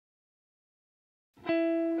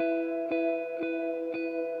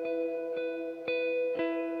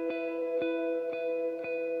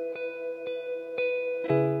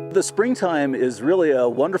The springtime is really a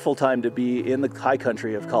wonderful time to be in the high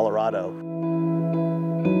country of Colorado.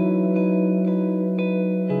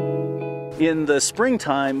 In the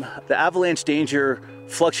springtime, the avalanche danger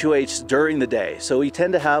fluctuates during the day, so we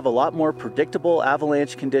tend to have a lot more predictable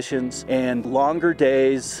avalanche conditions and longer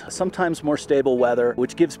days, sometimes more stable weather,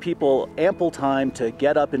 which gives people ample time to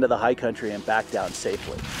get up into the high country and back down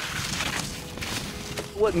safely.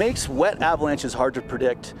 What makes wet avalanches hard to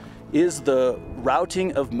predict is the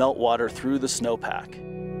routing of meltwater through the snowpack.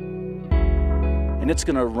 And it's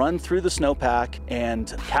going to run through the snowpack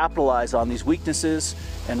and capitalize on these weaknesses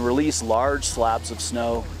and release large slabs of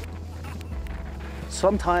snow,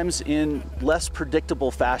 sometimes in less predictable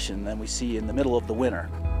fashion than we see in the middle of the winter.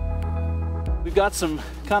 We've got some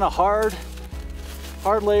kind of hard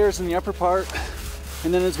layers in the upper part,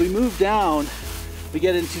 and then as we move down, we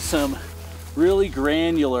get into some really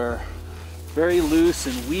granular, very loose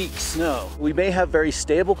and weak snow. We may have very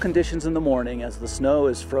stable conditions in the morning as the snow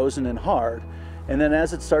is frozen and hard, and then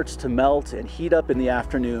as it starts to melt and heat up in the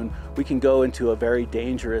afternoon, we can go into a very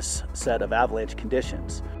dangerous set of avalanche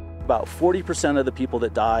conditions. About 40% of the people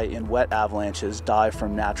that die in wet avalanches die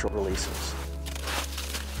from natural releases.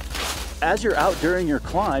 As you're out during your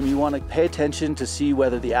climb, you want to pay attention to see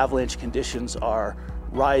whether the avalanche conditions are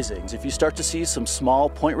rising. If you start to see some small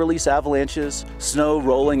point release avalanches, snow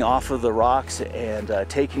rolling off of the rocks and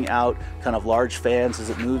taking out kind of large fans as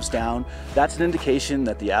it moves down, that's an indication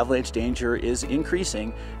that the avalanche danger is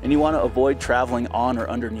increasing and you want to avoid traveling on or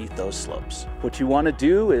underneath those slopes. What you want to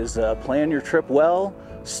do is plan your trip well,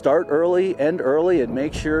 start early, end early, and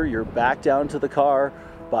make sure you're back down to the car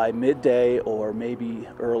by midday or maybe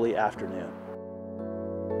early afternoon.